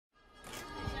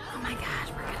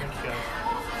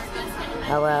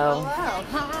Hello. Hello.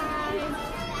 Hi.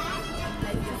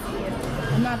 Nice to see you.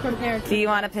 I'm not prepared. Do you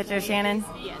want a picture of Shannon?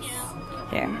 Yes.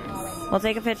 Here. We'll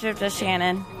take a picture of just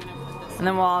Shannon, and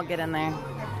then we'll all get in there.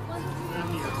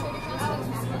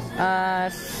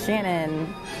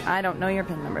 Shannon, I don't know your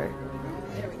PIN number.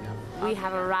 We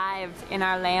have arrived in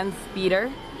our land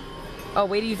speeder. Oh,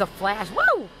 way to use a flash.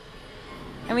 Woo!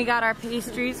 And we got our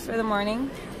pastries for the morning.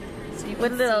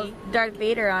 With a little Darth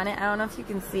Vader on it. I don't know if you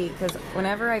can see, because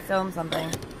whenever I film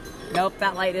something... Nope,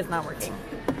 that light is not working.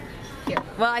 Here.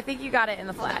 Well, I think you got it in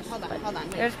the flash. Hold on.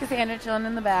 Wait. There's Cassandra chilling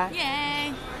in the back.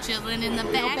 Yay! Chilling in the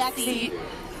back seat.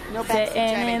 No back seat.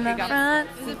 Sitting in the front.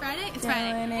 Is it Friday? It's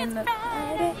Chilling Friday. in the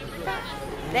Friday.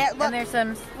 There, look. And there's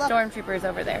some stormtroopers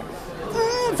over there.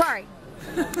 Sorry.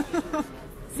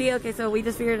 See, okay, so we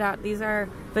just figured out these are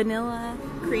vanilla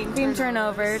cream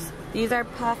turnovers. These are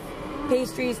puff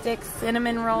pastry sticks,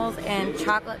 cinnamon rolls, and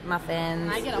chocolate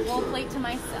muffins. I get a whole plate to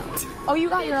myself. Oh, you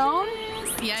got your own?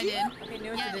 Yeah, I did. Okay,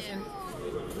 newest edition.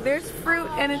 There's fruit,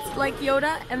 and it's like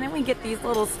Yoda, and then we get these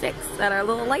little sticks that are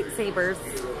little lightsabers.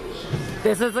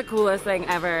 This is the coolest thing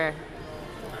ever.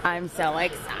 I'm so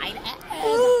excited.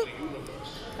 I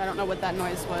don't know what that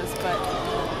noise was, but...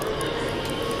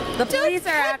 The police are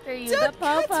after you. The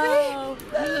popo.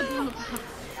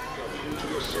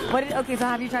 Okay, so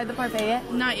have you tried the parfait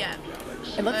yet? Not yet.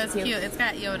 It looks It's cute. It's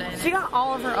got Yoda in it. She got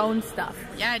all of her own stuff.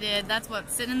 Yeah, I did. That's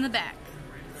what's sitting in the back.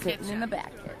 Sitting in the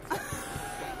back.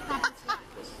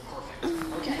 You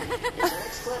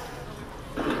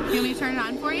want me to turn it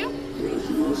on for you?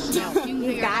 No, you can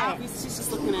figure it out. She's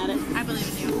just looking at it. I believe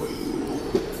in you.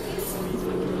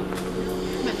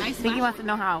 But nice I think he wants to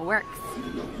know how it works.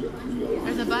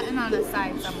 There's a button on the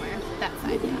side somewhere. That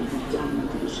side, yeah.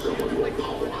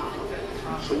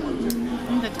 I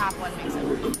think the top one makes it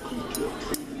work.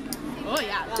 Oh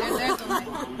yeah, there's the light.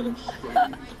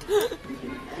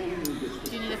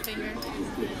 Do you need a finger?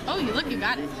 Oh, you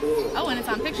got it. Oh, and it's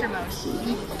on picture mode.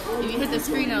 If you hit the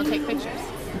screen, it'll take pictures.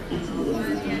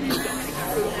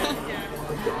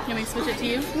 Can we switch it to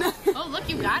you? Oh, look,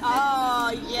 you got it.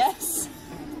 Oh, yes.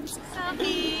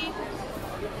 Selfie.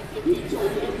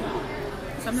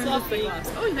 Sometimes it's the gloves.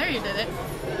 Oh, there you did it.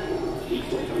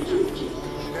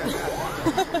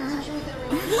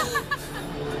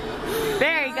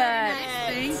 Very good.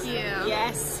 Thank you.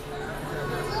 Yes.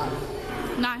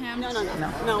 Not him? No,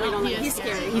 we don't like him. He's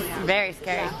scary. He's very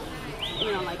scary. Yeah.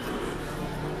 We don't like him.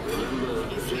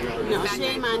 He's scary. No,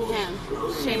 shame on him.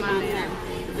 Shame on him.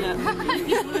 Yeah.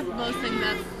 Most things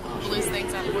that loose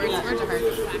things up. Words are hard.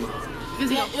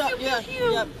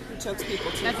 Yep. He chokes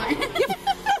people too. That's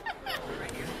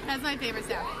That's my favorite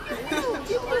sound.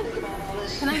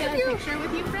 Can I get a picture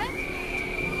with you, friend?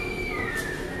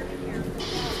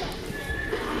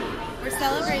 We're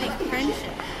celebrating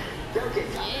friendship.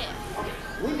 Yeah.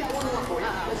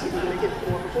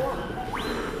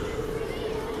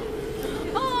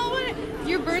 Oh,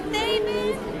 your birthday,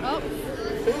 man? Oh.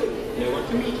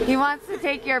 He wants to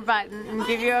take your button and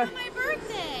give you a... It's my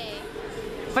birthday.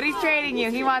 But he's trading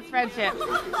you. He wants friendship. But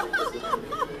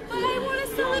I want to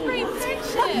celebrate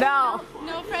friendship. No.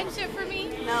 No friendship for me?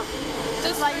 No.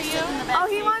 Just for you? Oh,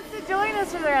 he wants to join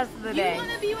us for the rest of the day. You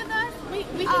want to be with us? We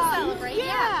can celebrate.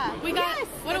 Yeah. We got.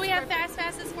 What do we have fast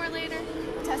passes for later?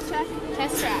 Test track?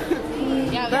 Test track.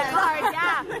 Yeah. That's hard,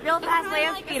 yeah. Real fast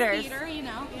land like speeders. A speeder, you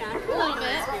know. Yeah. A little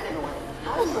bit.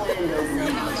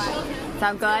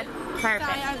 Sound good?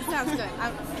 Perfect. Sounds good.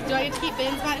 Do I get to keep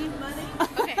Ben's button?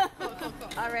 Okay. Cool.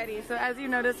 Alrighty, so as you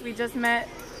noticed, we just met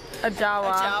a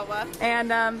Jawa. Jawa.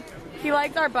 And he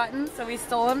liked our buttons, so we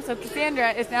stole them. So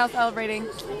Cassandra is now celebrating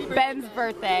Ben's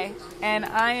birthday, and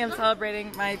I am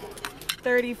celebrating my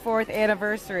 34th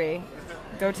anniversary.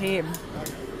 Go team.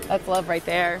 That's love right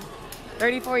there.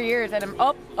 34 years, and I'm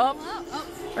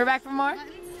we're back for more.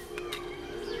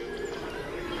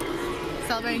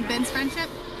 Celebrating Ben's friendship.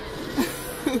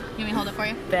 You want me to hold it for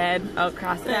you? Ben,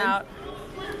 cross it out.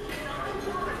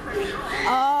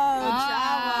 Oh,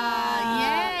 Jawa.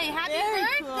 Yay! Happy Very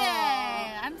birthday! Cool.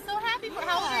 I'm so happy for.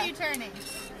 How old are you turning? It's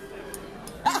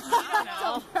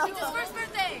his first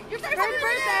birthday. Your first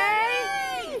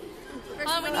birthday!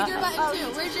 We need your button too.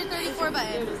 Where's your 34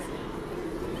 button?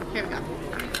 Here we go.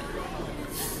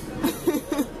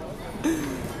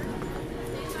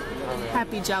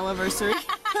 Happy Jawa-versary.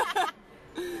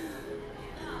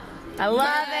 I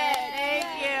love it. Thank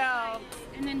you.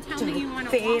 And then tell me you want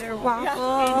to Vader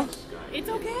waffle. It's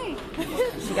okay.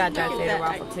 She got Darth Vader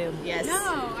waffle too. Yes.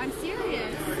 No, I'm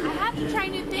serious. I have to try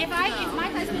new things. If my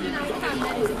husband and I come,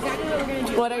 that is exactly what we're going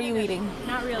to do. What are you eating?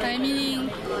 Not really. I'm eating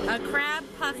a crab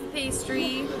puff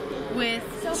pastry with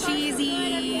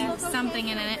cheesy something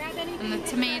in it. And the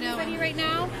tomato. Ready right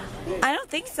now? I don't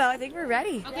think so. I think we're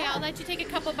ready. Okay, I'll let you take a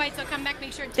couple bites. I'll come back,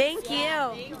 make sure. Thank you.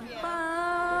 Thank you.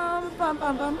 Bum, bum,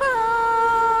 bum, bum,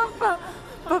 bum,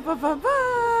 bum, bum, bum,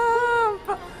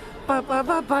 bum, bum,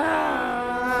 bum,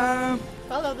 bum.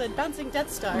 Follow the bouncing Death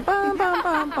Star. Bum, bum,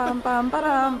 bum, bum, bum,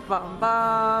 ba-dum, bum,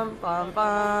 bum, bum, bum,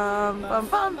 bum,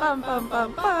 bum, bum, bum,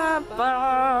 bum, bum,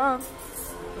 bum.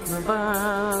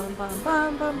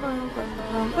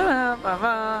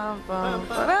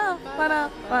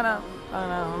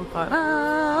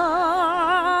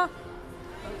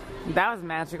 That was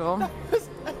magical.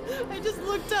 I just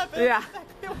looked up and Yeah.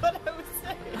 exactly what I was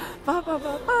saying.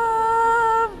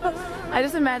 I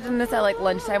just imagine this at like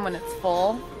lunchtime when it's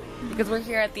full, because we're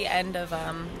here at the end of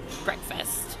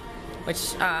breakfast,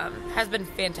 which has been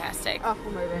fantastic. Oh,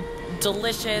 amazing.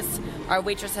 Delicious. Our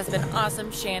waitress has been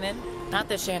awesome. Shannon, not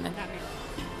this Shannon.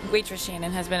 Waitress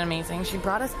Shannon has been amazing. She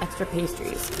brought us extra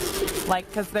pastries, like,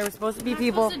 because there were supposed to be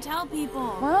people. Supposed to tell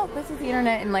people. Well, this is the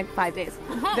internet in like 5 days.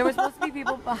 There were supposed to be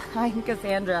people behind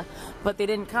Cassandra, but they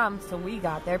didn't come, so we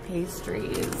got their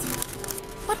pastries.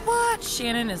 What?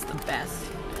 Shannon is the best.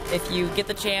 If you get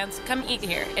the chance, come eat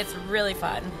here. It's really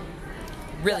fun.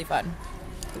 Really fun.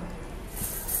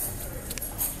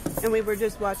 And we were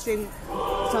just watching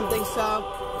something so.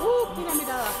 Ooh,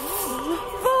 piramidala.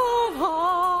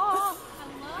 Hello.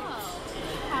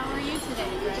 How are you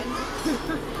today,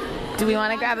 friend? Do we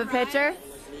want to grab a picture?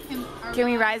 Can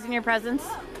we rise in your presence?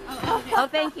 Oh,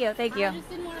 thank you, thank you. I just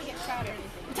didn't want to get shot or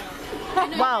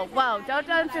anything. Whoa, don't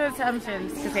jump to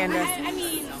assumptions, Cassandra. I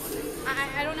mean,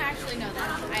 I don't actually know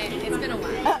that. It's been a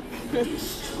while.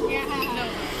 Yeah, no.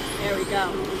 There we go.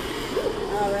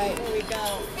 All right, here we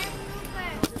go.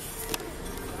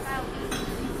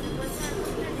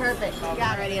 Perfect.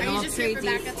 Got ready. Are you just here for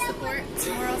backup support?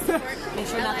 Moral support? Make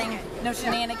sure nothing, no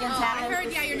shenanigans I happen.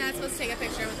 heard, yeah, you're not supposed to take a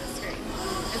picture with the screen.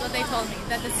 Is what they told me.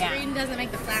 That the screen doesn't make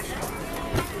the flash.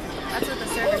 That's what the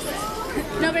server said.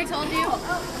 Nobody told you?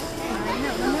 I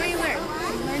know. The more you learn.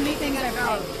 Learn new things every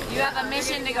day. You have a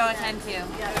mission to go attend to.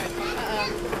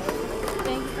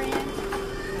 Thanks, Fran.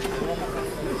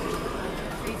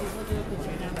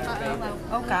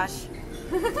 Oh gosh.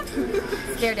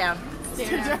 Stare down.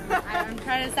 I'm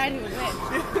trying to decide who would win.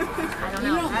 I don't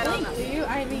know. I don't think, do you?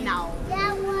 I mean, no.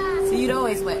 So you'd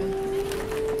always win.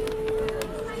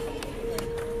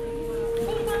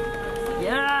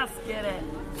 Yes, get it.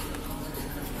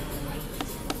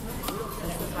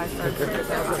 This is my first.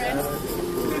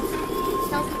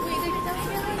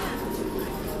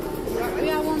 We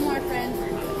got one more, friend.